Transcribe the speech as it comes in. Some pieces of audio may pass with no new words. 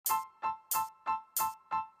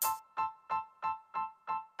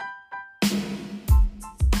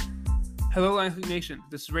Hello, Lion Cook Nation.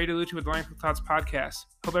 This is Ray DeLucci with the Lion Cook Thoughts podcast.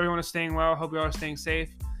 Hope everyone is staying well. Hope you all are staying safe.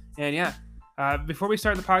 And before we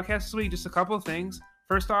start the podcast this week, just a couple of things.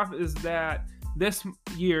 First off is that this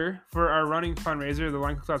year for our running fundraiser, the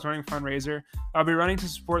Lion Cook Thoughts running fundraiser, I'll be running to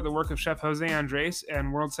support the work of Chef Jose Andres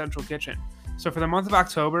and World Central Kitchen. So for the month of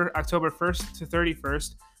October 1st to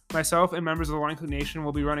 31st, myself and members of the Lion Cook Nation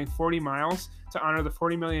will be running 40 miles to honor the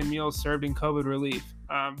 40 million meals served in COVID relief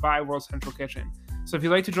by World Central Kitchen. So if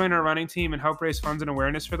you'd like to join our running team and help raise funds and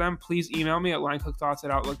awareness for them, please email me at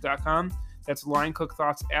lioncookthoughts@outlook.com. That's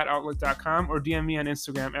lioncookthoughts@outlook.com, or DM me on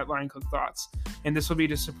Instagram at lioncookthoughts. And this will be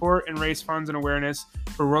to support and raise funds and awareness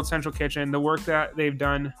for World Central Kitchen. The work that they've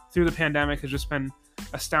done through the pandemic has just been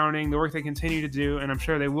astounding. The work they continue to do, and I'm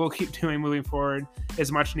sure they will keep doing moving forward,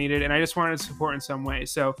 is much needed. And I just wanted to support in some way.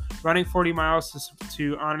 So running 40 miles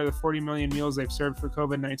to honor the 40 million meals they've served for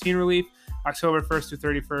COVID-19 relief, October 1st to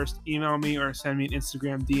 31st, email me or send me an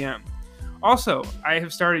Instagram DM. Also, I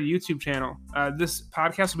have started a YouTube channel. This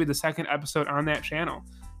podcast will be the second episode on that channel.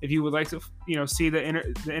 If you would like to, see the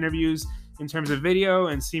interviews in terms of video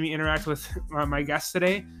and see me interact with my guests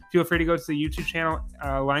today, feel free to go to the YouTube channel,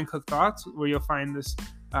 Lion Cook Thoughts, where you'll find this,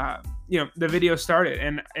 the video started.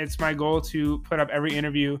 And it's my goal to put up every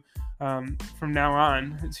interview from now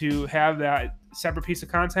on, to have that separate piece of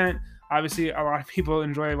content. Obviously, a lot of people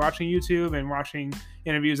enjoy watching YouTube and watching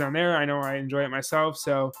interviews on there. I know I enjoy it myself.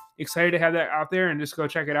 So excited to have that out there, and just go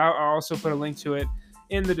check it out. I'll also put a link to it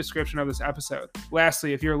in the description of this episode.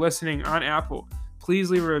 Lastly, if you're listening on Apple,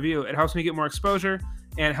 please leave a review. It helps me get more exposure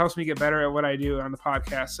and it helps me get better at what I do on the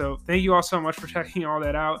podcast. So thank you all so much for checking all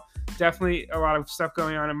that out. Definitely a lot of stuff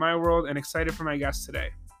going on in my world, and excited for my guest today.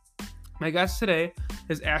 My guest today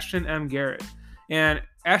is Ashton M. Garrett. And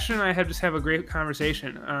Ashton and I have a great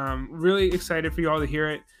conversation. Really excited for you all to hear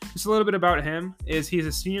it. Just a little bit about him is he's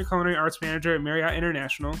a senior culinary arts manager at Marriott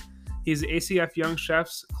International. He's the ACF Young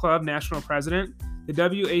Chefs Club national president, the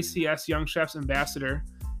WACS Young Chefs ambassador,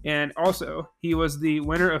 and also he was the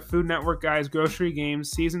winner of Food Network Guys Grocery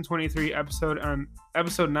Games Season 23 episode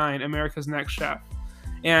 9, America's Next Chef.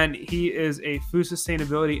 And he is a food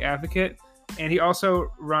sustainability advocate. And he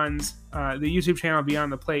also runs the YouTube channel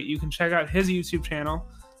Beyond the Plate. You can check out his YouTube channel.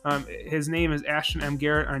 His name is Ashton M.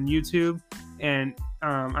 Garrett on YouTube. And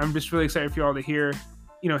I'm just really excited for you all to hear,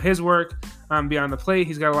 his work Beyond the Plate.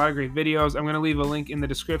 He's got a lot of great videos. I'm going to leave a link in the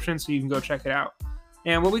description so you can go check it out.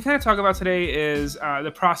 And what we kind of talk about today is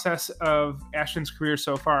the process of Ashton's career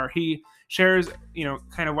so far. He shares,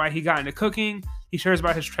 kind of why he got into cooking. He shares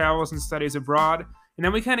about his travels and studies abroad. And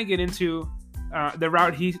then we kind of get into the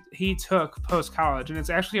route he took post-college. And it's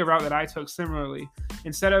actually a route that I took similarly.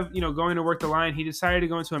 Instead of, going to work the line, he decided to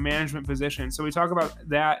go into a management position. So we talk about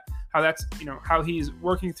that, how that's, how he's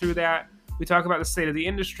working through that. We talk about the state of the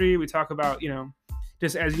industry. We talk about,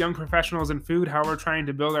 just as young professionals in food, how we're trying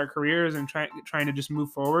to build our careers and trying to just move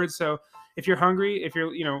forward. So if you're hungry, if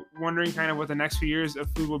you're, wondering kind of what the next few years of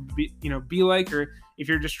food will be like, or if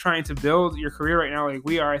you're just trying to build your career right now like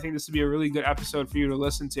we are, I think this would be a really good episode for you to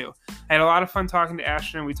listen to. I had a lot of fun talking to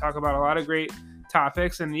Ashton. We talk about a lot of great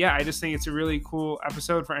topics, and I just think it's a really cool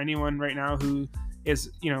episode for anyone right now who is,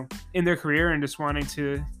 in their career and just wanting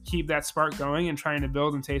to keep that spark going and trying to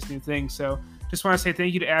build and taste new things. So just want to say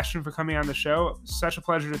thank you to Ashton for coming on the show. Such a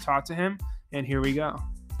pleasure to talk to him. And here we go.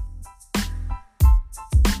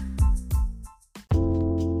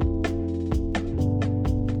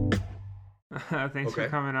 Thanks for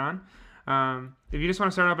coming on. If you just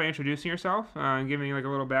want to start out by introducing yourself and giving me like a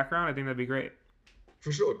little background, I think that'd be great.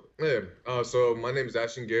 For sure. Yeah. So my name is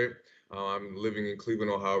Ashton Garrett. I'm living in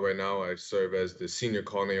Cleveland, Ohio right now. I serve as the senior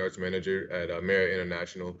culinary arts manager at Marriott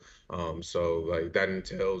International. So like that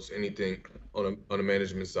entails anything on a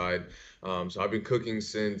management side. So I've been cooking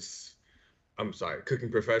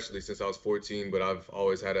cooking professionally since I was 14, but I've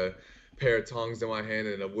always had a pair of tongs in my hand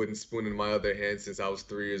and a wooden spoon in my other hand since I was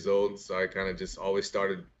 3 years old. So I kind of just always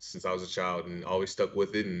started since I was a child and always stuck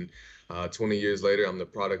with it. And 20 years later, I'm the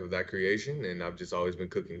product of that creation, and I've just always been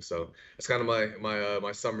cooking. So that's kind of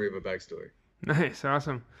my summary of a backstory. Nice,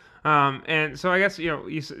 awesome. And so I guess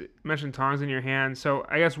you mentioned tongs in your hand. So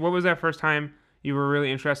I guess what was that first time you were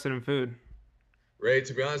really interested in food? Ray,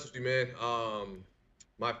 to be honest with you, man,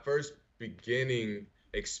 my first beginning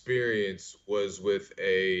experience was with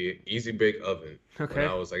a easy bake oven. Okay. When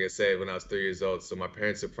I was, like I said, when I was 3 years old. So my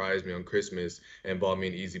parents surprised me on Christmas and bought me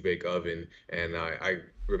an easy bake oven, and I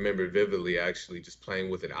remember vividly actually just playing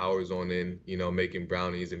with it hours on end, making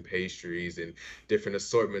brownies and pastries and different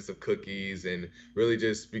assortments of cookies, and really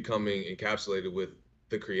just becoming encapsulated with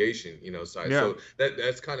the creation, so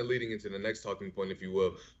that's kind of leading into the next talking point, if you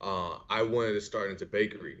will. I wanted to start into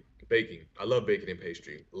bakery, Baking. I love baking and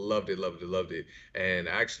pastry. Loved it, loved it, loved it. And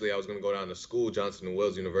actually, I was going to go down to school, Johnson and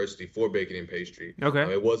Wales University, for baking and pastry. Okay.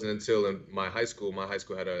 It wasn't until in my high school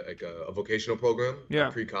had a vocational program, a Yeah.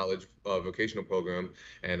 pre-college vocational program,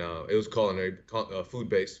 and it was culinary, food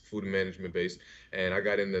based, food and management based, and I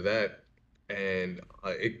got into that, and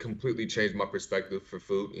it completely changed my perspective for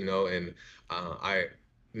food, and I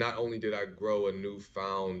not only did I grow a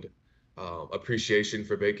newfound appreciation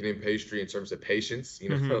for baking and pastry in terms of patience,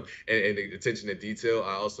 Mm-hmm. and attention to detail.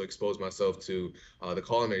 I also exposed myself to the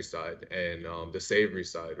culinary side and the savory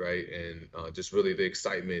side, right? And just really the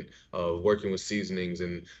excitement of working with seasonings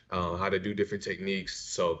and how to do different techniques.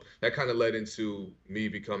 So that kind of led into me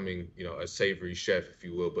becoming, a savory chef, if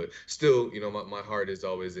you will. But still, my heart is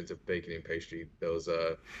always into baking and pastry, those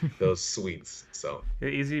sweets. So. The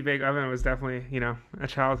Easy Bake Oven was definitely, a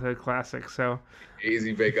childhood classic. So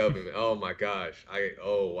Easy bake oven. Oh my gosh.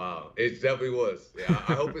 Oh wow. It definitely was. Yeah.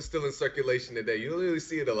 I hope it's still in circulation today. You don't really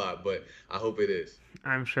see it a lot, but I hope it is.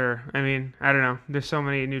 I'm sure. I mean, I don't know. There's so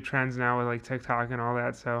many new trends now with like TikTok and all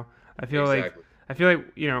that. So I feel like Exactly. I feel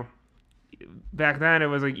like back then it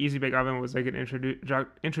was like Easy Bake Oven was like an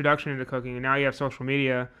introduction into cooking, and now you have social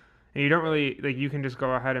media, and you don't really like you can just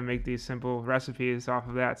go ahead and make these simple recipes off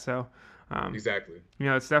of that. So um, Exactly.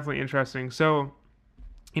 it's definitely interesting. So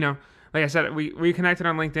you know, like I said, we connected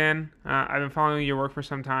on LinkedIn. I've been following your work for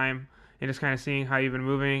some time and just kind of seeing how you've been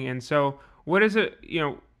moving. And so, what is it?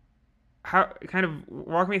 How kind of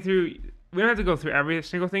walk me through. We don't have to go through every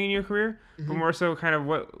single thing in your career, but Hmm. more so kind of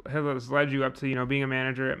what has led you up to being a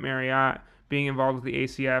manager at Marriott, being involved with the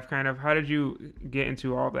ACF. Kind of how did you get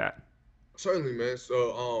into all that? Certainly, man.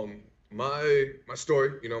 So, my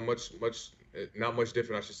story, not much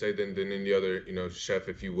different, I should say, than any other, chef,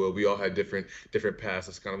 if you will. We all had different paths.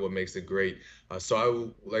 That's kind of what makes it great.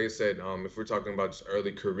 Like I said, if we're talking about just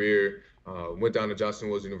early career, went down to Johnson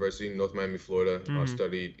Wales University in North Miami, Florida. Mm-hmm.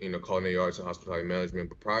 Studied, culinary arts and hospitality management.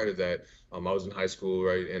 But prior to that, I was in high school,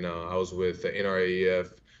 right, and I was with the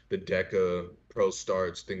NRAEF, the DECA, Pro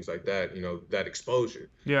Starts, things like that. That exposure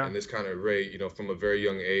Yeah. and this kind of rate, from a very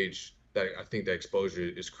young age, that I think that exposure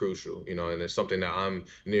is crucial, and it's something that I'm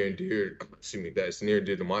near and dear, excuse me, that's near and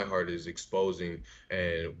dear to my heart, is exposing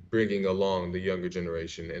and bringing along the younger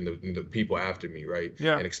generation and the people after me, right?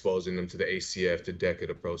 Yeah. And exposing them to the ACF, to DECA,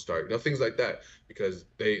 to Pro Start, things like that, because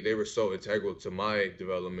they were so integral to my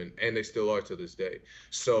development, and they still are to this day.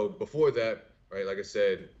 So before that, right, like I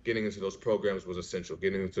said, getting into those programs was essential.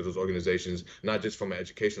 Getting into those organizations, not just from an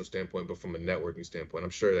educational standpoint, but from a networking standpoint. I'm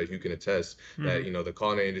sure that you can attest Mm-hmm. that the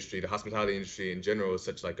culinary industry, the hospitality industry in general, is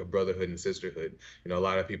such like a brotherhood and sisterhood. A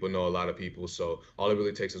lot of people know a lot of people, so all it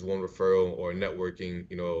really takes is one referral or a networking,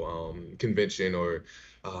 convention, or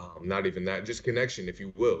not even that, just connection, if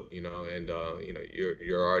you will. And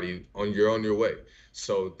you're already on your way.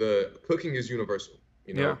 So the cooking is universal.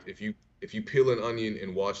 Yeah. If you peel an onion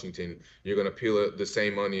in Washington, you're gonna peel the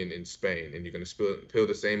same onion in Spain, and you're gonna peel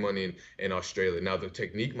the same onion in Australia. Now the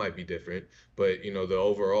technique might be different, but the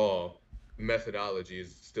overall methodology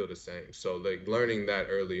is still the same. So like learning that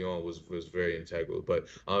early on was very integral. But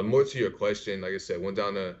more to your question, like I said, went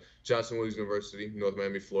down to Johnson Wales University, North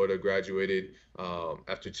Miami, Florida, graduated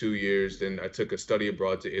after 2 years. Then I took a study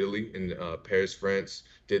abroad to Italy, in Paris, France.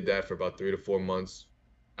 Did that for about 3 to 4 months.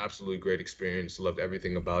 Absolutely great experience. Loved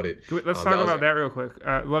everything about it. Let's talk That was about that real quick.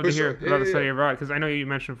 Love for to sure. hear Yeah, about the yeah, yeah. study abroad because I know you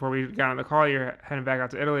mentioned before we got on the call you're heading back out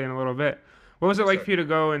to Italy in a little bit. What was it Yes, like sir. for you to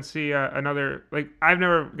go and see another? Like I've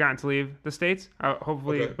never gotten to leave the states.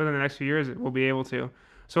 Hopefully Okay. within the next few years we'll be able to.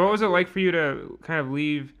 So what was it like Absolutely. for you to kind of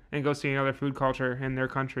leave and go see another food culture in their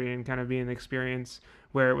country and kind of be an experience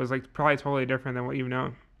where it was like probably totally different than what you've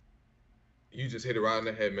known? You just hit it right on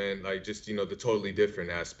the head, man. Like just the totally different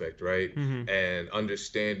aspect, right? Mm-hmm. And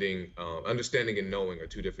understanding and knowing are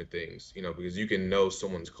two different things. Because you can know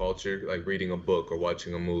someone's culture, like reading a book or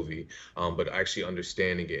watching a movie, but actually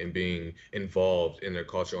understanding it and being involved in their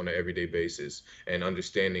culture on an everyday basis, and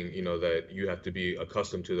understanding, that you have to be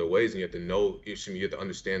accustomed to their ways, and you have to know, you have to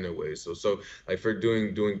understand their ways. So like for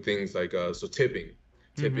doing things like tipping,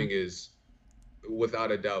 Mm-hmm. tipping is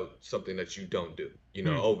without a doubt something that you don't do, Hmm.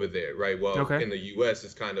 over there, right? Well, Okay. in the US,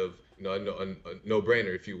 it's kind of, a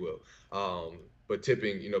no-brainer, if you will. But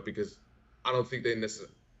tipping, because I don't think they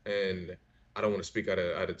necessarily, and I don't want to speak out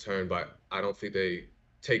of turn, but I don't think they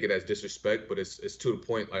take it as disrespect, but it's to the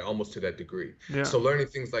point, like almost to that degree. Yeah. So learning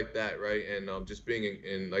things like that, right? And just being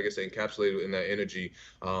like I said, encapsulated in that energy,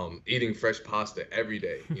 eating fresh pasta every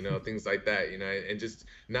day, things like that, and just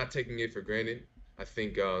not taking it for granted. I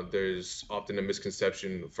think there's often a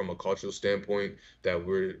misconception from a cultural standpoint that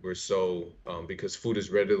we're so because food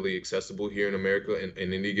is readily accessible here in America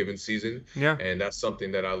in any given season, Yeah. and that's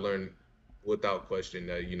something that I learned without question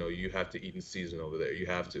that you have to eat in season over there. You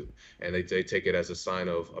have to, and they take it as a sign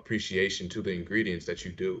of appreciation to the ingredients that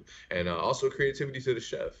you do, and also creativity to the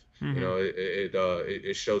chef. Hmm.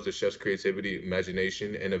 It shows the chef's creativity,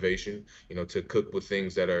 imagination, innovation. To cook with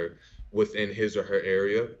things that are within his or her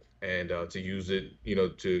area and to use it,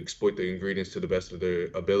 to exploit the ingredients to the best of their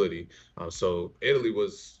ability. So Italy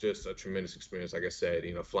was just a tremendous experience. Like I said,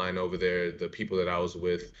 flying over there, the people that I was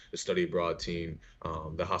with, the study abroad team,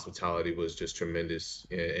 the hospitality was just tremendous,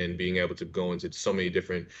 and being able to go into so many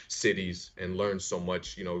different cities and learn so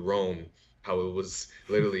much. Rome, how it was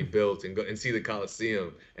literally built, and go and see the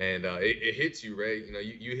Colosseum, and it hits you, right?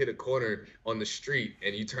 You hit a corner on the street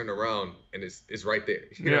and you turn around and it's right there.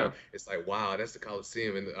 Yeah. It's like, wow, that's the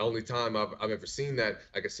Coliseum. And the only time I've ever seen that,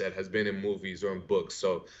 like I said, has been in movies or in books.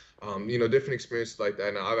 So, different experiences like that.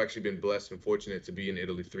 And I've actually been blessed and fortunate to be in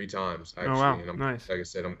Italy 3 times, Oh actually. wow, And nice. like I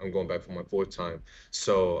said, I'm going back for my fourth time.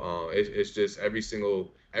 So it's just every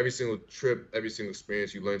single trip, every single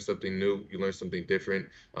experience, you learn something new, you learn something different.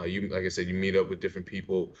 Like I said, you meet up with different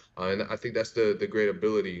people. And I think that's the great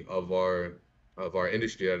ability of our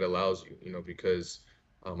industry that allows you, because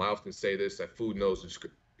I often say this that food knows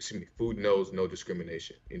no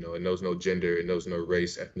discrimination. It knows no gender, it knows no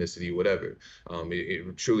race, ethnicity, whatever.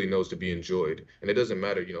 It truly knows to be enjoyed, and it doesn't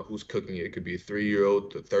matter, who's cooking it. It could be a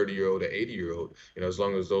 3-year-old, a 30-year-old, an 80-year-old. As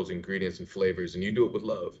long as those ingredients and flavors, and you do it with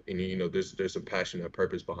love, and there's a passion and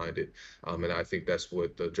purpose behind it. And I think that's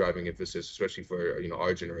what the driving emphasis, especially for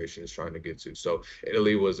our generation, is trying to get to. So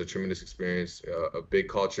Italy was a tremendous experience, a big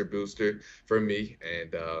culture booster for me,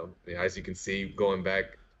 and as you can see, going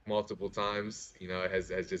back multiple times, it has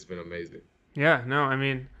just been amazing. Yeah, no, I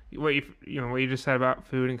mean, what you just said about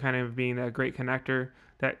food and kind of being that great connector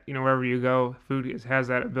that wherever you go, has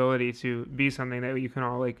that ability to be something that you can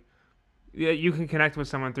all like. Yeah, you can connect with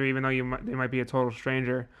someone through, even though they might be a total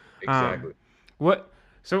stranger. Um, Exactly. what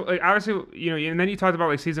so like obviously and then you talked about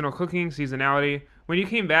like seasonal cooking, seasonality. When you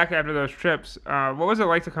came back after those trips, what was it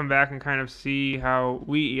like to come back and kind of see how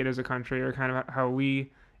we eat as a country, or kind of how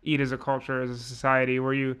we eat as a culture, as a society?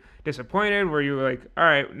 Were you disappointed? Were you like, all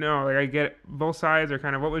right, no, like I get both sides, or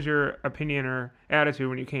kind of what was your opinion or attitude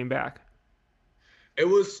when you came back? It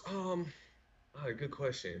was good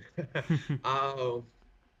question. um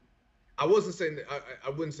I wasn't saying I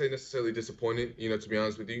wouldn't say necessarily disappointed, to be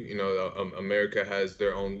honest with you. America has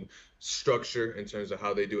their own structure in terms of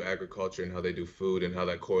how they do agriculture and how they do food and how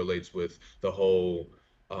that correlates with the whole,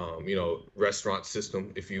 restaurant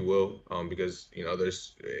system, if you will, because,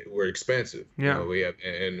 we're expansive. Yeah, We have,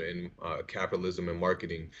 and capitalism and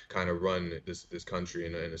marketing kind of run this country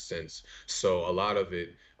in a sense. So a lot of it,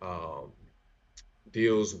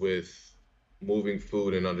 deals with moving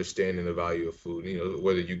food and understanding the value of food,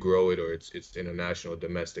 whether you grow it or it's international,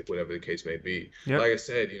 domestic, whatever the case may be. yep, Like I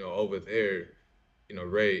said, over there,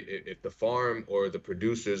 Ray, if the farm or the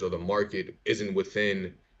producers or the market isn't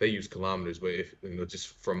within, they use kilometers, but if, just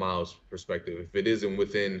from miles perspective, if it isn't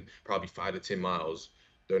within probably 5 to 10 miles,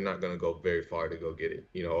 they're not gonna go very far to go get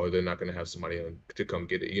it, or they're not gonna have somebody to come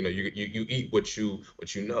get it. You eat what you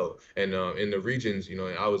know, and in the regions,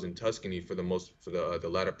 I was in Tuscany for the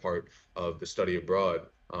latter part of the study abroad,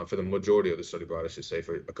 for the majority of the study abroad, I should say,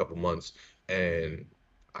 for a couple months, and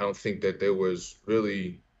I don't think that there was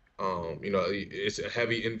really it's a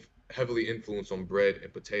heavily influenced on bread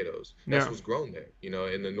and potatoes. That's yeah, what's grown there,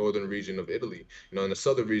 in the northern region of Italy. In the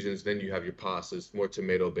southern regions, then you have your pastas, more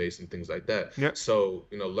tomato based and things like that. yep, So,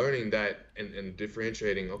 learning that and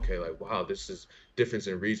differentiating, okay, like, wow, this is difference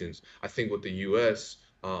in regions. I think with the US,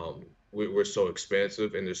 we're so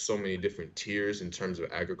expansive, and there's so many different tiers in terms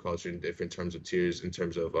of agriculture and different terms of tiers in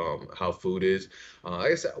terms of how food is.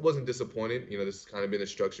 Like I said, I wasn't disappointed. This has kind of been the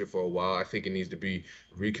structure for a while. I think it needs to be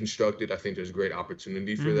reconstructed. I think there's great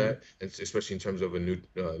opportunity for mm-hmm, that, and especially in terms of a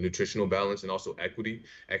nutritional balance and also equity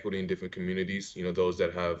in different communities. Those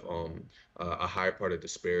that have a higher part of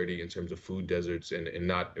disparity in terms of food deserts and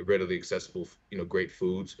not readily accessible, great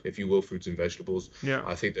foods, if you will, fruits and vegetables. yeah,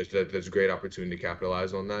 I think there's a great opportunity to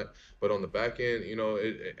capitalize on that. But on the back end,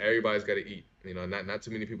 everybody's got to eat. Not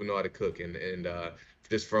too many people know how to cook, and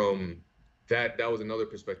just from that was another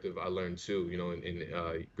perspective I learned too.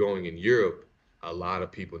 In growing in Europe, a lot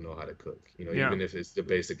of people know how to cook. yeah. Even if it's the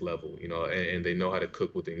basic level. And they know how to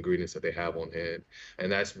cook with the ingredients that they have on hand,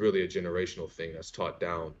 and that's really a generational thing that's taught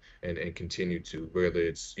down and continue to, whether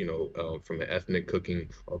it's from an ethnic cooking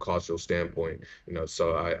or cultural standpoint.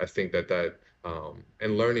 So I think that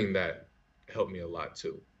and learning that helped me a lot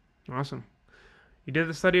too. Awesome. You did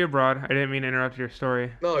the study abroad. I didn't mean to interrupt your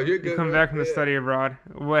story. No, you're You good, come man. back from the Yeah. study abroad.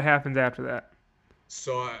 What happens after that?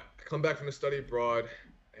 So I come back from the study abroad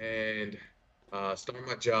and started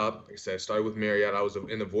my job. Like I said, I started with Marriott. I was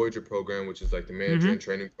in the Voyager program, which is like the manager Mm-hmm. and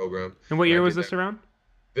training program, And what and I year was did that. this around?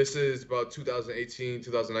 This is about 2018,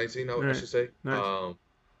 2019, All I right. should say. Nice.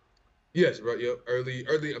 Yes, right. Yeah, early.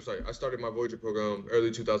 I'm sorry. I started my Voyager program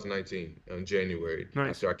early 2019 in January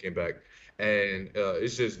Nice. after I came back, and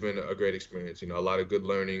it's just been a great experience. A lot of good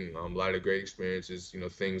learning, a lot of great experiences.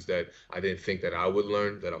 Things that I didn't think that I would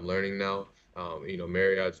learn that I'm learning now.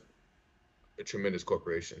 Marriott's a tremendous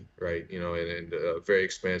corporation, right? And a very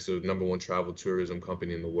expansive number one travel tourism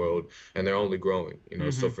company in the world, and they're only growing. So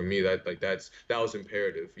Mm-hmm. for me, that was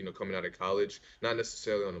imperative. Coming out of college, not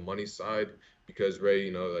necessarily on the money side, because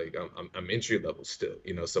Ray, like I'm entry level still.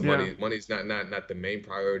 So Yeah. money's not the main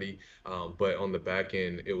priority. But on the back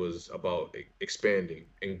end, it was about expanding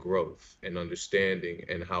and growth and understanding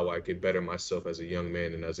and how I could better myself as a young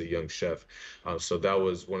man and as a young chef. So that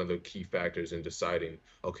was one of the key factors in deciding,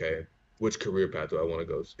 okay, which career path do I want to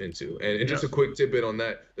go into? And Yeah. just a quick tidbit on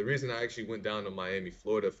that: the reason I actually went down to Miami,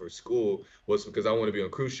 Florida for school was because I wanted to be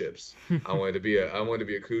on cruise ships. I wanted to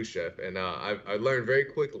be a cruise chef, and I learned very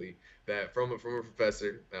quickly that from a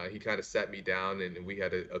professor. He kind of sat me down and we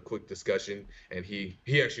had a quick discussion. And he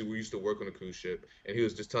actually we used to work on a cruise ship, and he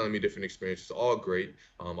was just telling me different experiences, all great,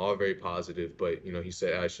 all very positive. But he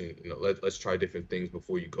said, Ashton, let's try different things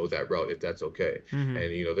before you go that route, if that's okay. Mm-hmm.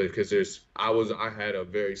 And because I had a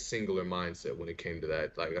very singular mindset when it came to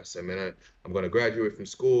that. Like I said, man, I'm gonna graduate from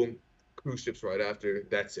school, cruise ships right after.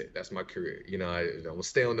 That's it. That's my career. I'm gonna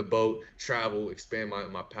stay on the boat, travel, expand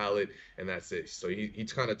my palette, and that's it. So he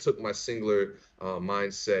kind of took my singular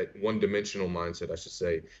mindset, one dimensional mindset, I should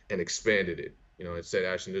say, and expanded it. And said,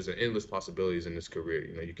 Ashton, there's an endless possibilities in this career.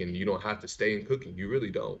 You don't have to stay in cooking. You really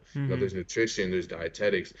don't. Mm-hmm. There's nutrition, there's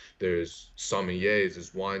dietetics, there's sommeliers,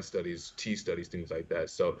 there's wine studies, tea studies, things like that.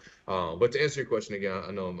 So, but to answer your question again,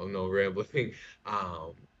 I know I'm rambling.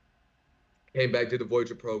 Um, Came back, did the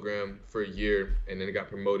Voyager program for a year, and then got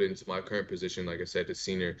promoted into my current position, like I said, the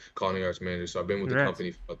senior culinary arts manager. So I've been with the Congrats.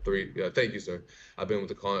 company for three. Thank you, sir. I've been with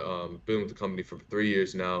the company for 3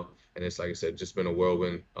 years now, and it's like I said, just been a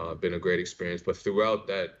whirlwind. Been a great experience. But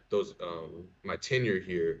throughout those my tenure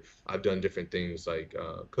here, I've done different things like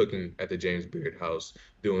cooking at the James Beard House,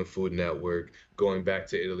 doing Food Network, going back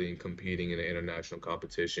to Italy and competing in an international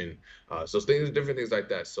competition. So different things like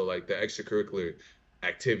that. So like the extracurricular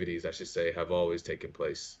activities, I should say, have always taken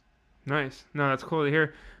place. Nice. No, that's cool to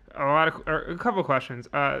hear. Or a couple questions.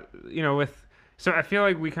 With so I feel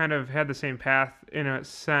like we kind of had the same path in a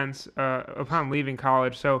sense upon leaving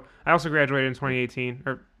college. So I also graduated in 2018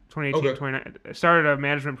 or 2018, Okay, 29. I started a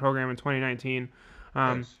management program in 2019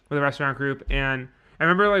 nice. with a restaurant group, and I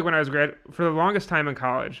remember like when I was for the longest time in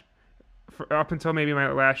college, up until maybe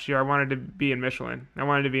my last year, I wanted to be in Michelin. I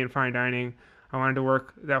wanted to be in fine dining. I wanted to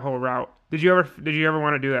work that whole route. Did you ever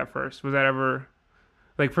want to do that first? Was that ever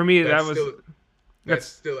like for me that That's was still that's that's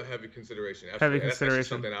still a heavy consideration. heavy Absolutely. That's actually consideration.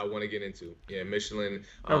 something I want to get into. Yeah, Michelin.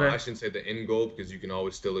 Okay. I shouldn't say the end goal because you can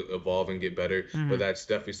always still evolve and get better, but Hmm. that's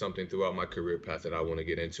definitely something throughout my career path that I want to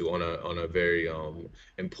get into on a very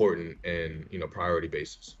important and priority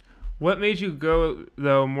basis. What made you go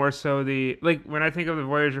though more so the like when I think of the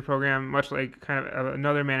Voyager program, much like kind of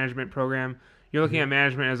another management program, you're looking Hmm. at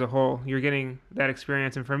management as a whole. You're getting that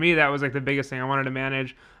experience, and for me, that was like the biggest thing. I wanted to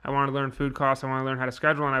manage. I wanted to learn food costs. I wanted to learn how to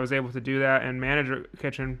schedule, and I was able to do that and manage a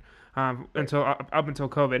kitchen Right. until up until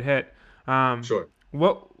COVID hit. Um, Sure.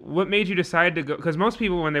 what made you decide to go? Because most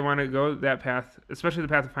people, when they want to go that path, especially the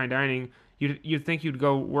path of fine dining, you'd think you'd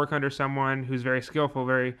go work under someone who's very skillful,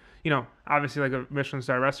 very obviously like a Michelin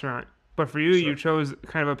star restaurant. But for you, you Sure. chose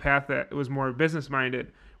kind of a path that was more business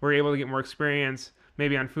minded, where you're able to get more experience,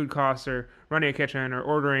 maybe on food costs or running a kitchen or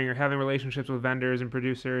ordering or having relationships with vendors and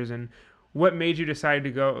producers. And what made you decide to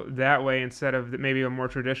go that way instead of maybe a more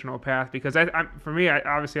traditional path? Because for me,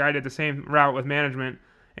 obviously I did the same route with management,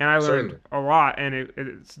 and I learned Certainly. a lot, and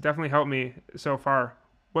it's definitely helped me so far.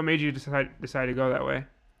 What made you decide to go that way?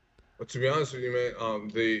 But to be honest with you, man,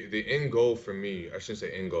 the end goal for me, I shouldn't say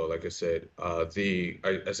end goal, like I said, the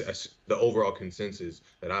overall consensus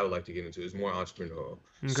that I would like to get into is more entrepreneurial.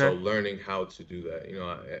 Okay. So learning how to do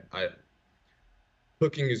that,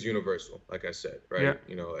 cooking is universal, like I said, Yeah. right?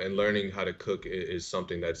 And learning how to cook is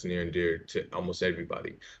something that's near and dear to almost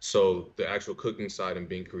everybody. So the actual cooking side and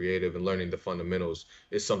being creative and learning the fundamentals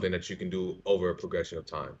is something that you can do over a progression of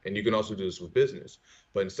time. And you can also do this with business.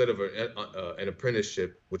 But instead of an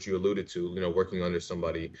apprenticeship, which you alluded to, working under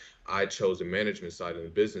somebody, I chose the management side and the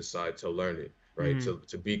business side to learn it. right?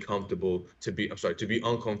 To be comfortable, to be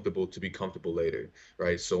uncomfortable, to be comfortable later,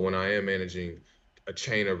 right? So when I am managing a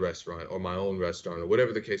chain of restaurant or my own restaurant or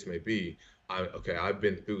whatever the case may be, I've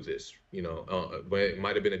been through this, but it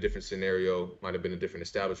might have been a different scenario, might have been a different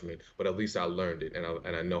establishment, but at least I learned it,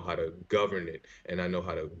 and I know how to govern it, and I know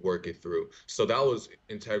how to work it through. So that was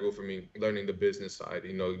integral for me, learning the business side,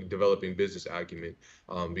 developing business acumen,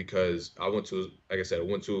 because like I said, I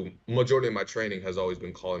went to majority of my training has always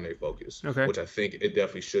been culinary focused, Okay. which I think it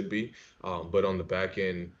definitely should be. But on the back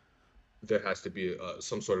end, there has to be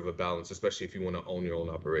some sort of a balance, especially if you want to own your own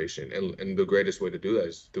operation. And the greatest way to do that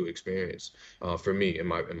is through experience. For me, in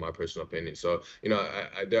my personal opinion. So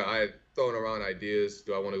I throwing around ideas.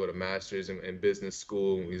 Do I want to go to masters in business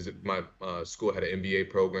school? My school had an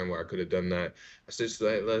MBA program where I could have done that. I said,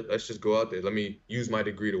 let's just go out there. Let me use my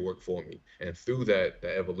degree to work for me. And through that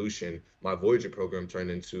evolution, my Voyager program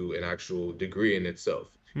turned into an actual degree in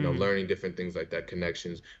itself. Learning different things like that,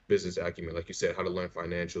 connections, business acumen, like you said, how to learn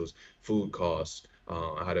financials, food costs,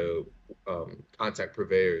 how to contact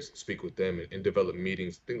purveyors, speak with them, and develop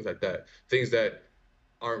meetings, things like that. Things that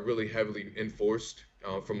aren't really heavily enforced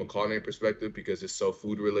from a culinary perspective because it's so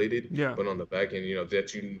food related. Yeah. But on the back end,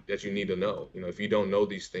 that you need to know. If you don't know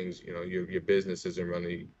these things, your business isn't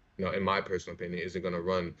running. In my personal opinion, isn't going to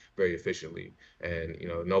run very efficiently. And,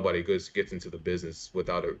 nobody gets into the business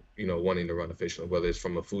without wanting to run efficiently, whether it's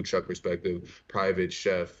from a food truck perspective, private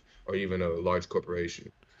chef, or even a large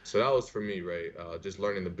corporation. So that was for me, right? Just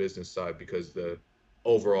learning the business side because the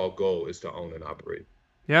overall goal is to own and operate.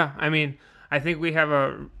 Yeah. I mean, I think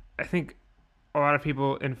a lot of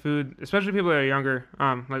people in food, especially people that are younger,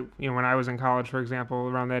 like, when I was in college, for example,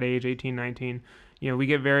 around that age, 18, 19, we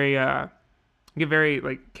get very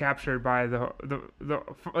like captured by the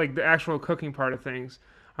like the actual cooking part of things,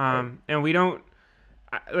 Right. and we don't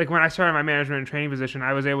like when I started my management and training position,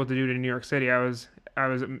 I was able to do it in New York City. I was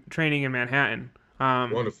training in Manhattan,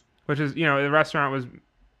 Wonderful. which is the restaurant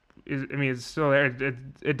I mean it's still there.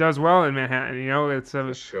 It does well in Manhattan.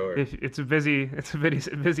 For sure. It's a busy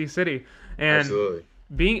city, and Absolutely.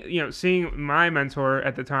 being seeing my mentor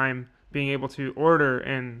at the time being able to order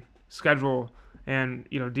and schedule and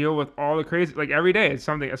deal with all the crazy, like every day it's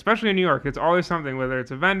something, especially in New York, it's always something, whether it's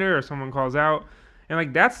a vendor or someone calls out, and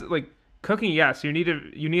like that's like cooking. Yes, you need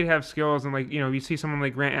to have skills, and like you see someone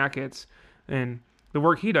like Grant Achatz and the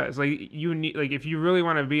work he does, like you need, like if you really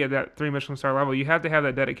want to be at that 3 Michelin star level, you have to have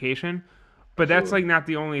that dedication. But that's Absolutely. like not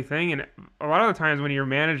the only thing, and a lot of the times when you're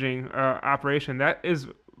managing operation,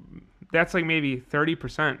 that's like maybe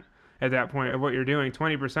 30% at that point Right. of what you're doing.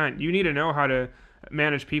 20%, you need to know how to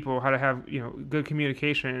manage people, how to have good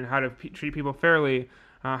communication, how to treat people fairly,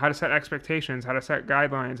 how to set expectations, how to set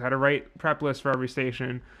guidelines, how to write prep lists for every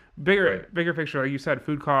station, Right. bigger picture, like you said,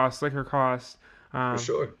 food costs, liquor costs, For um,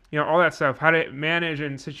 sure. all that stuff, how to manage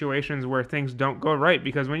in situations where things don't go right,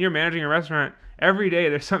 because when you're managing a restaurant, every day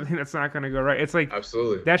there's something that's not going to go right. It's like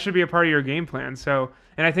Absolutely. that should be a part of your game plan. So,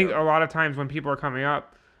 and I think Yeah. a lot of times when people are coming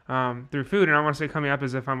up through food, and I want to say coming up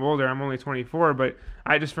as if I'm older, I'm only 24, but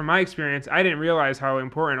I just, from my experience, I didn't realize how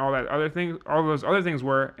important all those other things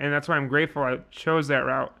were, and that's why I'm grateful I chose that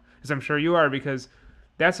route, as I'm sure you are, because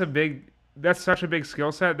that's such a big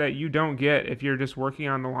skill set that you don't get if you're just working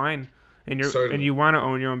on the line and Certainly. you want to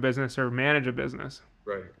own your own business or manage a business.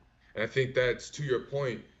 Right. And I think that's to your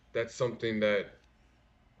point, that's something that,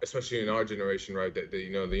 especially in our generation, right? That the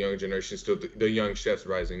young generation, still the young chefs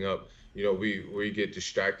rising up. We get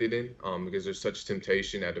distracted because there's such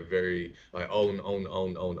temptation at a very like own.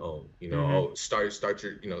 Mm-hmm. Start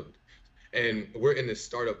your and we're in this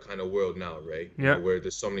startup kind of world now, right? Yep. Where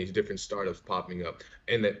there's so many different startups popping up,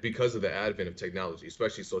 and that because of the advent of technology,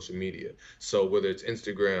 especially social media. So whether it's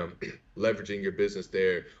Instagram, leveraging your business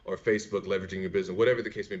there, or Facebook leveraging your business, whatever the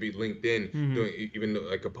case may be, LinkedIn Mm-hmm. doing even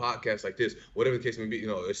like a podcast like this, whatever the case may be,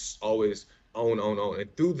 it's always own,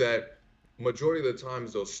 and through that. Majority of the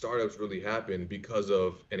times, those startups really happen because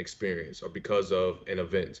of an experience or because of an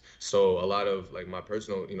event. So a lot of like my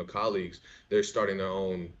personal, colleagues, they're starting their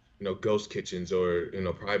own ghost kitchens or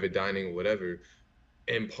private dining or whatever,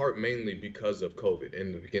 in part mainly because of COVID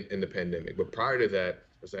and in the pandemic. But prior to that,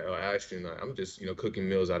 I was like, oh, Ashton, I'm just cooking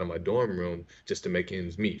meals out of my dorm room just to make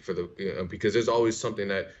ends meet for the because there's always something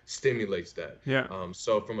that stimulates that. Yeah.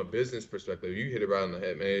 So from a business perspective, you hit it right on the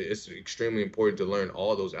head, man. It's extremely important to learn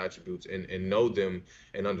all those attributes and know them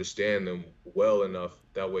and understand them well enough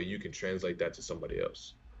that way you can translate that to somebody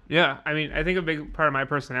else. Yeah, I mean, I think a big part of my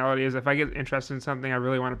personality is if I get interested in something, I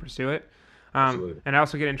really want to pursue it. Absolutely. And I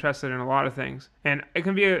also get interested in a lot of things. And it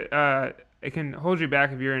can be it can hold you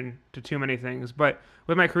back if you're into too many things. But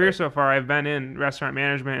with my career Right. so far, I've been in restaurant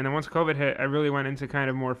management, and then once COVID hit, I really went into kind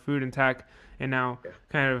of more food and tech, and now Yeah.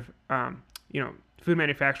 kind of food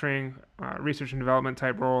manufacturing, research and development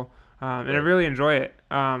type role, and I Right. really enjoy it.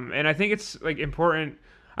 And I think it's like important.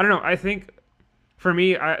 I don't know. I think for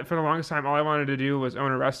me, for the longest time, all I wanted to do was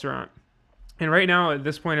own a restaurant. And right now, at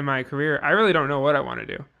this point in my career, I really don't know what I want to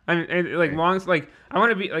do. I mean, like Right. long like I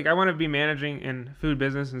want to be managing in food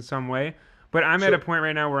business in some way. But I'm at a Sure. point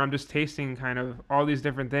right now where I'm just tasting kind of all these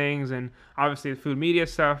different things, and obviously the food media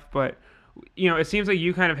stuff. But it seems like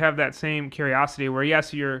you kind of have that same curiosity where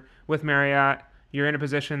yes, you're with Marriott, you're in a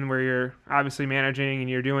position where you're obviously managing and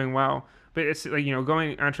you're doing well. But it's like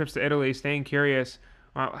going on trips to Italy, staying curious.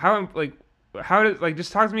 How does like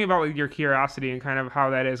just talk to me about like your curiosity and kind of how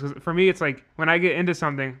that is? Because for me, it's like when I get into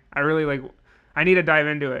something, I really like I need to dive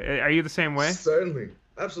into it. Are you the same way? Certainly.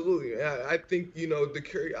 Absolutely. I think, the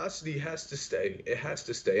curiosity has to stay. It has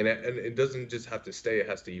to stay. And it doesn't just have to stay, it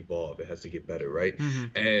has to evolve. It has to get better, right?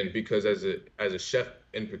 Mm-hmm. And because as a chef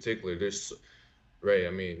in particular, there's Ray,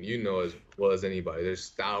 I mean, you know as well as anybody, there's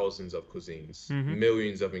thousands of cuisines, Mm-hmm.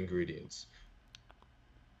 millions of ingredients.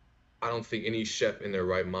 I don't think any chef in their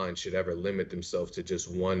right mind should ever limit themselves to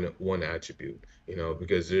just one attribute,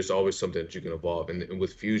 because there's always something that you can evolve. And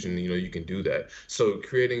with fusion, you can do that. So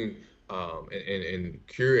creating and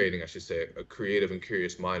curating, I should say, a creative and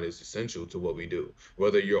curious mind is essential to what we do.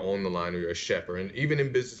 Whether you're on the line or you're a chef, even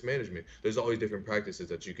in business management, there's always different practices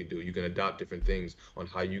that you can do. You can adopt different things on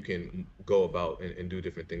how you can go about and do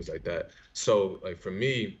different things like that. So, like for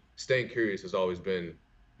me, staying curious has always been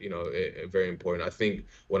very important. I think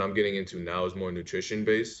what I'm getting into now is more nutrition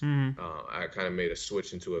based. Mm-hmm. I kind of made a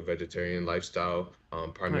switch into a vegetarian lifestyle, Nice.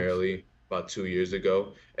 primarily about 2 years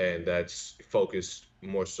ago, and that's focused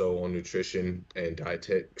more so on nutrition and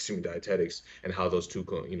dietetics and how those two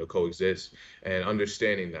coexist, and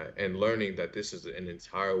understanding that and learning that this is an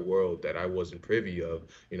entire world that I wasn't privy of,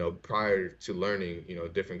 prior to learning,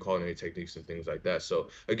 different culinary techniques and things like that. So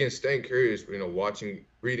again, staying curious, watching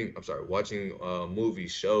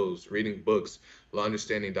movies, shows, reading books,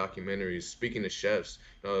 understanding documentaries, speaking to chefs,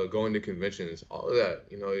 going to conventions, all of that.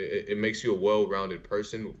 It makes you a well-rounded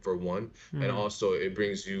person for one, and Mm-hmm. also it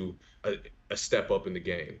brings you a step up in the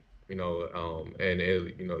game. And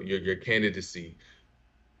your candidacy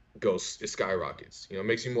it skyrockets. It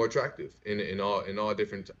makes you more attractive in all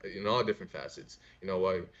different facets.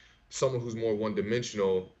 Like someone who's more one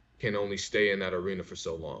dimensional can only stay in that arena for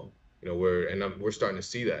so long. We're starting to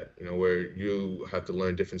see that. Where you have to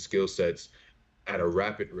learn different skill sets at a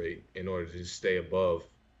rapid rate in order to stay above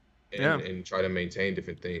and Yeah. and try to maintain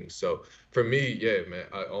different things. So for me, yeah, man,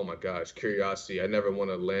 oh my gosh, curiosity. I never want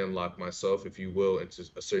to landlock myself, if you will, into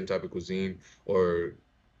a certain type of cuisine or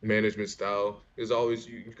management style. There's always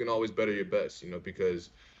you can always better your best,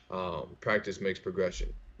 because practice makes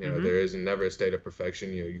progression. Mm-hmm. There is never a state of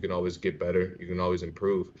perfection. You can always get better. You can always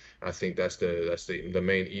improve. I think that's the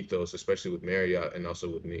main ethos, especially with Marriott and also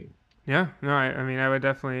with me. Yeah. No, I mean, I would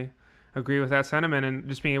definitely agree with that sentiment and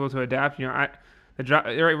just being able to adapt. The job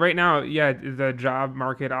right now, yeah, the job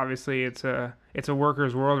market obviously it's a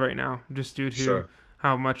worker's world right now, just due to Sure.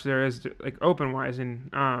 how much there is like open wise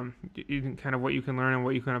and even kind of what you can learn and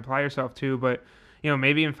what you can apply yourself to. But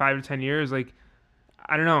maybe in 5 to 10 years, like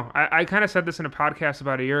I don't know. I kind of said this in a podcast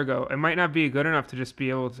about a year ago. It might not be good enough to just be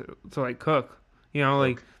able to like cook.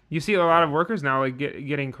 Like Cook. you see a lot of workers now like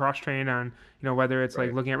getting cross trained on whether it's like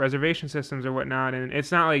Right. looking at reservation systems or whatnot. And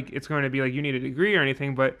it's not like it's going to be like you need a degree or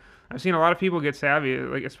anything, but I've seen a lot of people get savvy,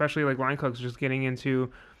 like especially like line cooks, just getting into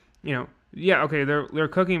yeah, okay, they're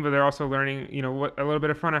cooking, but they're also learning what a little bit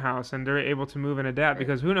of front of house, and they're able to move and adapt Right.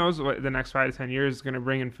 because who knows what the next 5 to 10 years is going to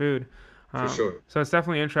bring in food. For sure. So it's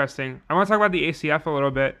definitely interesting. I want to talk about the ACF a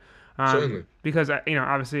little bit Certainly. because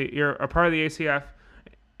obviously you're a part of the ACF,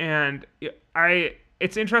 and I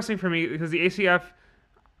it's interesting for me because the ACF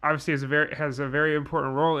obviously has a very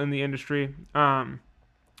important role in the industry.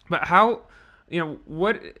 But how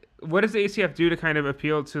what does the ACF do to kind of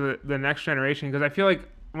appeal to the next generation? Because I feel like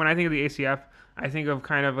when I think of the ACF, I think of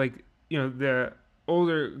kind of like the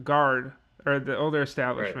older guard or the older Right.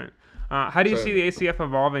 establishment. How do you see Certainly. the ACF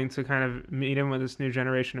evolving to kind of meet in with this new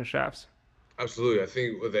generation of chefs? Absolutely. I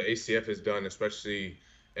think what the ACF has done, especially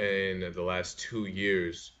in the last 2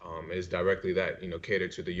 years, is directly that, cater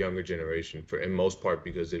to the younger generation for in most part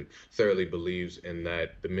because it thoroughly believes in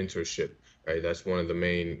that the mentorship, right? That's one of the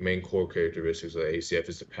main core characteristics of the ACF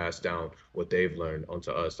is to pass down what they've learned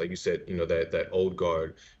onto us. Like you said, that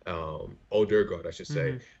older guard, I should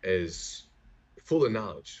say, Mm-hmm. is full of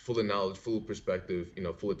knowledge, full of perspective,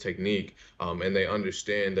 full of technique, and they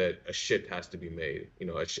understand that a shift has to be made.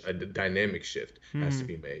 A dynamic shift has to Hmm.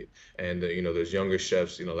 be made. And there's younger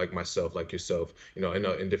chefs, like myself, like yourself,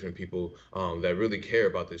 and different people that really care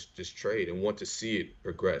about this trade and want to see it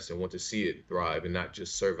progress and want to see it thrive and not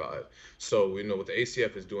just survive. So what the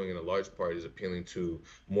ACF is doing in a large part is appealing to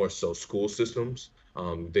more so school systems.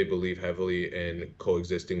 They believe heavily in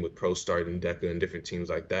coexisting with ProStart and DECA and different teams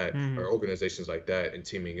like that, Hmm. or organizations like that, and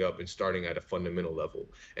teaming up and starting at a fundamental level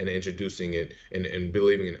and introducing it and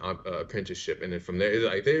believing in apprenticeship. And then from there,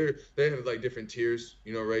 like they have like different tiers,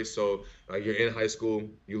 right? So like you're in high school,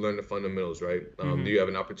 you learn the fundamentals, right? Hmm. You have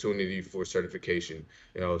an opportunity for certification,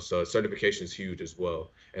 so certification is huge as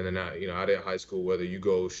well. And then out of high school, whether you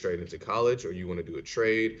go straight into college or you want to do a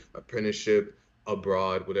trade, apprenticeship,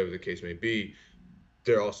 abroad, whatever the case may be,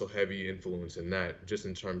 they're also heavy influence in that, just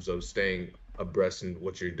in terms of staying abreast in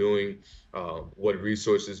what you're doing, what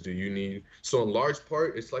resources do you need. So in large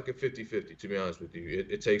part, it's like a 50-50, to be honest with you.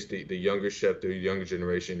 It takes the younger chef, the younger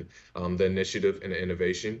generation, the initiative and the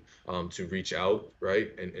innovation to reach out, right?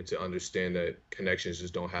 And to understand that connections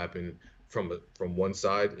just don't happen from one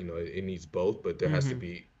side. It needs both, but there has to Hmm.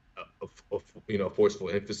 be forceful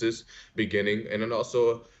emphasis beginning, and then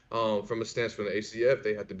also from a stance from the ACF,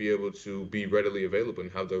 they have to be able to be readily available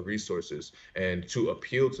and have the resources and to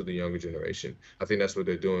appeal to the younger generation. I think that's what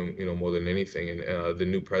they're doing, more than anything. And the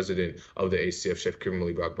new president of the ACF, Chef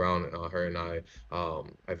Kimberly Brock Brown, her and I,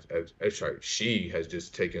 sorry, she has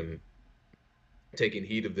just taken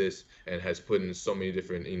heed of this and has put in so many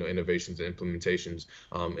different innovations and implementations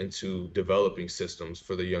into developing systems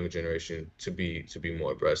for the younger generation to be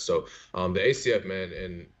more abreast. So the ACF, man,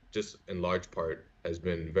 and just in large part has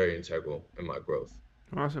been very integral in my growth.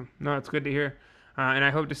 Awesome. No, it's good to hear, and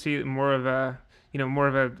I hope to see more of a more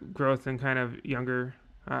of a growth in kind of younger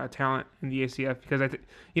talent in the ACF because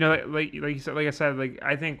like you said, like I said, like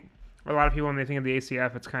I think a lot of people when they think of the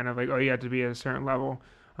ACF, it's kind of like, oh, you have to be at a certain level,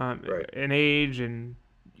 Right. in age and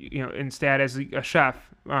in status, a chef,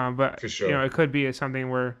 but For sure. it could be something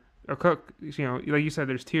where a cook, like you said,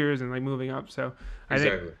 there's tiers and like moving up. So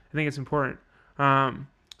Exactly. I think it's important.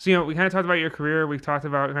 So we kind of talked about your career. We've talked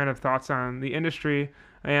about kind of thoughts on the industry,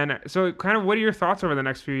 and so kind of what are your thoughts over the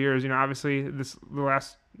next few years? Obviously the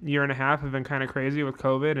last year and a half have been kind of crazy with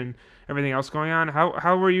COVID and everything else going on.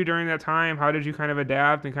 How were you during that time? How did you kind of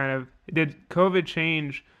adapt and kind of did COVID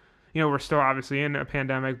change? We're still obviously in a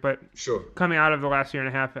pandemic, but Sure. coming out of the last year and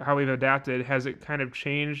a half, how we've adapted, has it kind of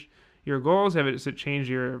changed your goals? Has it changed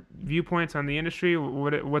your viewpoints on the industry?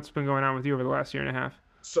 What's been going on with you over the last year and a half?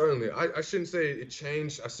 Certainly. I shouldn't say it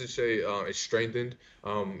changed. I should say it strengthened,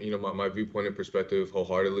 my viewpoint and perspective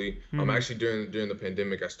wholeheartedly. Mm-hmm. Actually, during the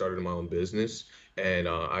pandemic, I started my own business, and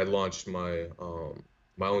I launched my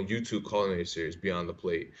own YouTube culinary series, Beyond the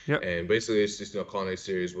Plate. Yep. And basically, it's just a culinary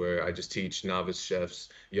series where I just teach novice chefs,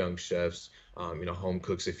 young chefs, home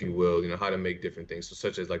cooks, if you will, how to make different things, so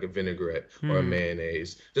such as like a vinaigrette or a Mm-hmm.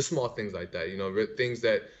 mayonnaise, just small things like that. Things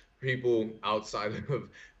that people outside of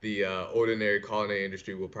the ordinary culinary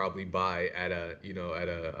industry will probably buy at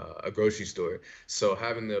a grocery store. So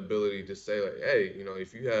having the ability to say like, hey,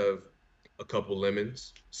 if you have a couple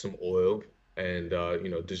lemons, some oil, and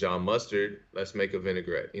Dijon mustard, let's make a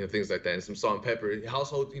vinaigrette, things like that, and some salt and pepper,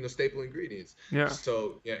 household, staple ingredients. Yeah.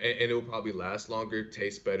 So yeah, and it will probably last longer,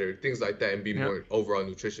 taste better, things like that, and be Yeah. more overall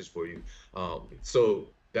nutritious for you. So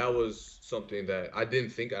that was something that I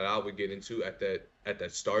didn't think I would get into at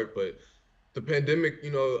that start, but the pandemic,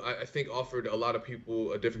 I think offered a lot of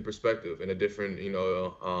people a different perspective and a different,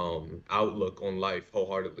 outlook on life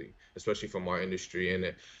wholeheartedly, especially from our industry.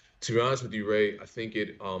 And to be honest with you, Ray, I think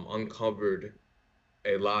it uncovered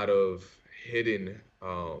a lot of hidden,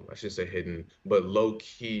 I shouldn't say hidden, but low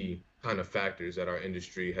key kind of factors that our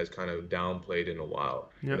industry has kind of downplayed in a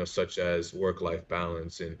while, Yep. such as work-life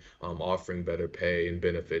balance and offering better pay and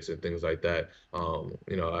benefits and things like that.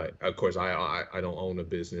 Of course, I don't own a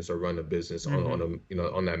business or run a business on Mm-hmm. a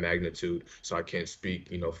on that magnitude, so I can't speak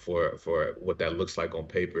for what that looks like on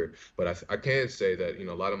paper. But I can say that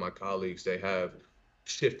a lot of my colleagues, they have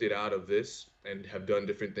shifted out of this and have done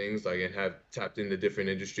different things, like, and have tapped into different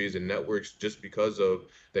industries and networks just because of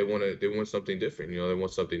they want something different, they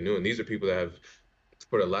want something new. And these are people that have,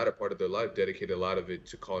 for the latter part of their life, dedicated a lot of it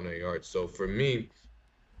to culinary arts. So for me,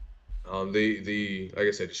 the like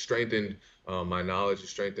I said, strengthened my knowledge, it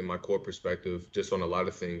strengthened my core perspective just on a lot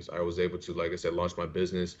of things. I was able to, like I said, launch my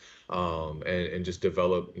business, and just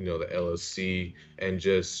develop, the LLC, and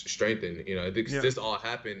just strengthen, Yeah. this all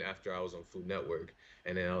happened after I was on Food Network.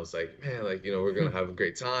 And then I was like, man, like, we're gonna have a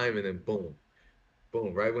great time, and then boom.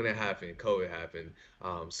 boom, right when it happened, COVID happened.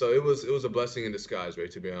 So it was a blessing in disguise,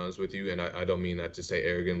 right? To be honest with you, and I don't mean that to say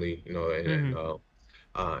arrogantly, and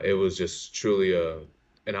Hmm. it was just truly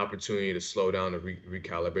an opportunity to slow down and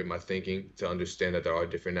recalibrate my thinking, to understand that there are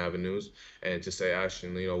different avenues, and to say,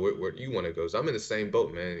 Ashton, where do you want to go? So I'm in the same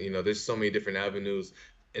boat, man. There's so many different avenues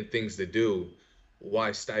and things to do.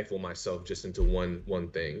 Why stifle myself just into one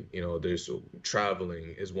thing? There's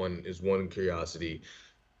traveling is one curiosity,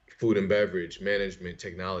 food and beverage, management,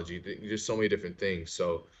 technology. There's so many different things.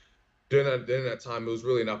 So during that time, it was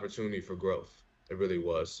really an opportunity for growth. It really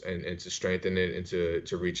was, and to strengthen it and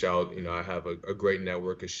to reach out. I have a great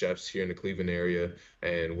network of chefs here in the Cleveland area,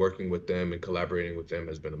 and working with them and collaborating with them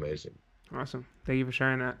has been amazing. Awesome. Thank you for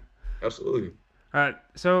sharing that. Absolutely.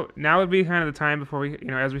 So now would be kind of the time before we,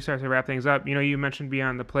 as we start to wrap things up. You mentioned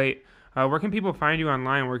Beyond the Plate. Where can people find you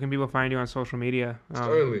online? Where can people find you on social media?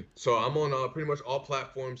 Certainly. So I'm on pretty much all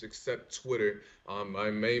platforms except Twitter.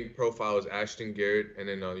 My main profile is Ashton Garrett, and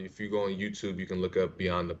then if you go on YouTube, you can look up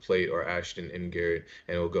Beyond the Plate or Ashton M. Garrett,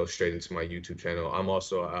 and it'll go straight into my YouTube channel. I'm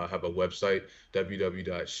also have a website,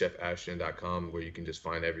 www.chefashton.com, where you can just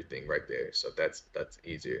find everything right there. So that's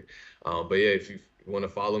easier. But yeah, if you want to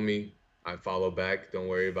follow me, I follow back. Don't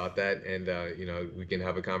worry about that. And we can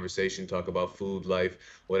have a conversation, talk about food, life,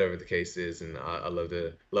 whatever the case is. And I love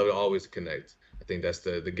to always connect. I think that's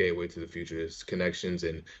the gateway to the future, is connections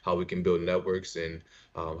and how we can build networks, and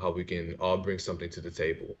how we can all bring something to the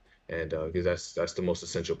table. And because that's the most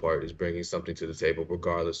essential part, is bringing something to the table,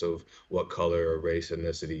 regardless of what color or race,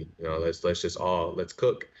 ethnicity. Let's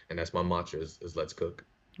cook. And that's my mantra, is let's cook.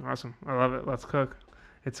 Awesome. I love it. Let's cook.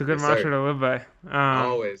 It's a good Yes, sir. mantra to live by.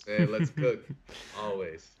 Always, man. Let's cook.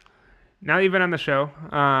 Always. Now that you've been on the show,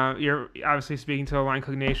 you're obviously speaking to the Line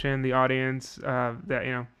Cook Nation, the audience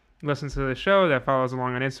that listens to the show, that follows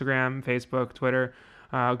along on Instagram, Facebook, Twitter.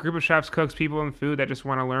 A group of chefs, cooks, people in food that just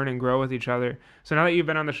want to learn and grow with each other. So now that you've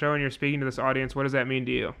been on the show and you're speaking to this audience, what does that mean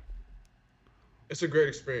to you? It's a great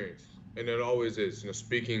experience, and it always is.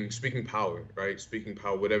 Speaking power, right? Speaking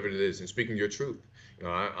power, whatever it is, and speaking your truth.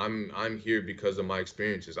 I'm here because of my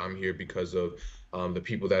experiences. I'm here because of the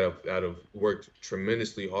people that have worked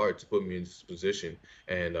tremendously hard to put me in this position.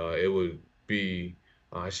 And it would be,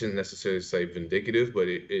 I shouldn't necessarily say vindicative, but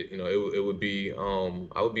it would be,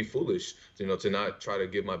 I would be foolish, to not try to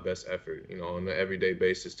give my best effort, on an everyday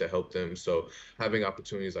basis, to help them. So having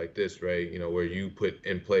opportunities like this, right, where you put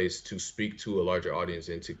in place to speak to a larger audience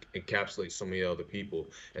and to encapsulate so many other people,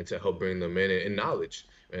 and to help bring them in, and knowledge.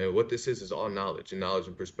 And what this is all knowledge, and knowledge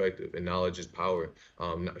and perspective, and knowledge is power.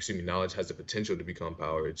 Knowledge has the potential to become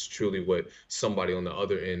power. It's truly what somebody on the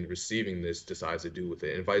other end receiving this decides to do with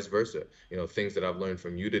it, and vice versa. Things that I've learned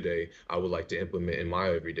from you today, I would like to implement in my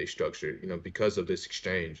everyday structure, because of this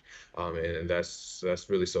exchange. And that's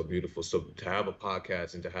really so beautiful. So to have a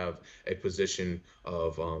podcast, and to have a position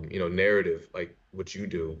of, narrative, like what you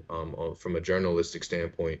do, from a journalistic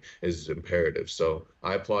standpoint, is imperative. So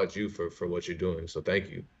I applaud you for what you're doing. So thank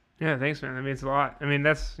you. Yeah, thanks, man. That means a lot. I mean,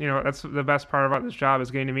 that's the best part about this job,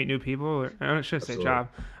 is getting to meet new people. Or, I should say Absolutely.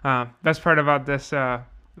 job. Best part about this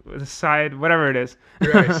side, whatever it is.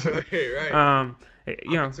 Right, right. um,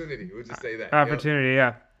 Opportunity. We'll just say that. Yep. opportunity.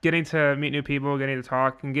 Yeah, getting to meet new people, getting to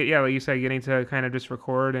talk, and like you said, getting to kind of just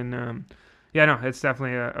record and yeah, no, it's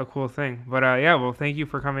definitely a cool thing. But yeah, well, thank you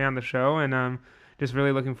for coming on the show, and just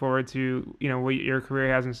really looking forward to what your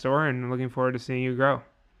career has in store, and looking forward to seeing you grow.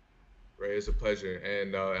 Right, it's a pleasure.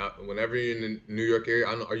 And whenever you're in the New York area,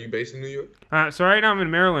 I don't know, are you based in New York? So right now I'm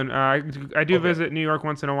in Maryland. I do Okay. visit New York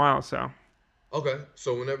once in a while. So Okay.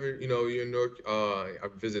 So whenever, you're in New York, I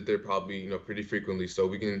visit there probably, pretty frequently. So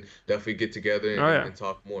we can definitely get together oh yeah, and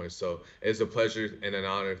talk more. So it's a pleasure and an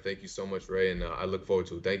honor. Thank you so much, Ray. And I look forward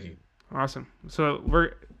to it. Thank you. awesome. So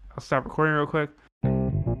I'll stop recording real quick.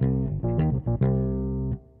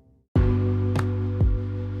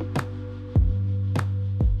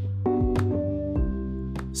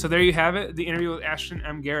 So there you have it, the interview with Ashton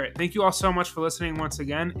M. Garrett. Thank you all so much for listening once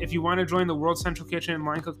again. If you want to join the World Central Kitchen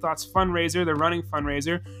Line Cook Thoughts fundraiser, the running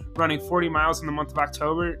fundraiser, running 40 miles in the month of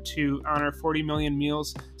October to honor 40 million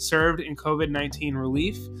meals served in COVID-19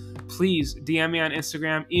 relief, please DM me on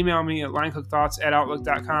Instagram, email me at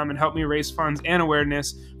linecookthoughts@outlook.com, and help me raise funds and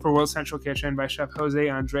awareness for World Central Kitchen by Chef Jose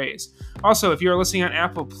Andres. Also, if you're listening on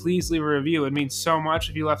Apple, please leave a review. It means so much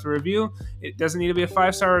if you left a review. It doesn't need to be a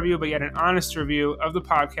 5-star review, but yet an honest review of the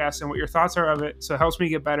podcast and what your thoughts are of it. So it helps me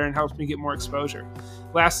get better and helps me get more exposure.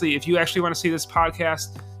 Lastly, if you actually want to see this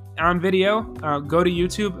podcast on video, go to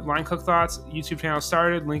YouTube. Line Cook Thoughts YouTube channel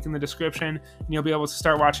started, link in the description, and you'll be able to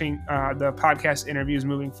start watching the podcast interviews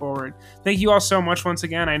moving forward. Thank you all so much once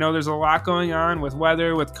again. I know there's a lot going on with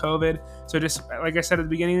weather, with COVID. So just like I said at the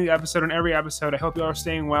beginning of the episode and every episode, I hope you all are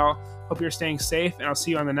staying well. Hope you're staying safe, and I'll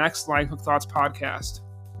see you on the next Line Cook Thoughts podcast.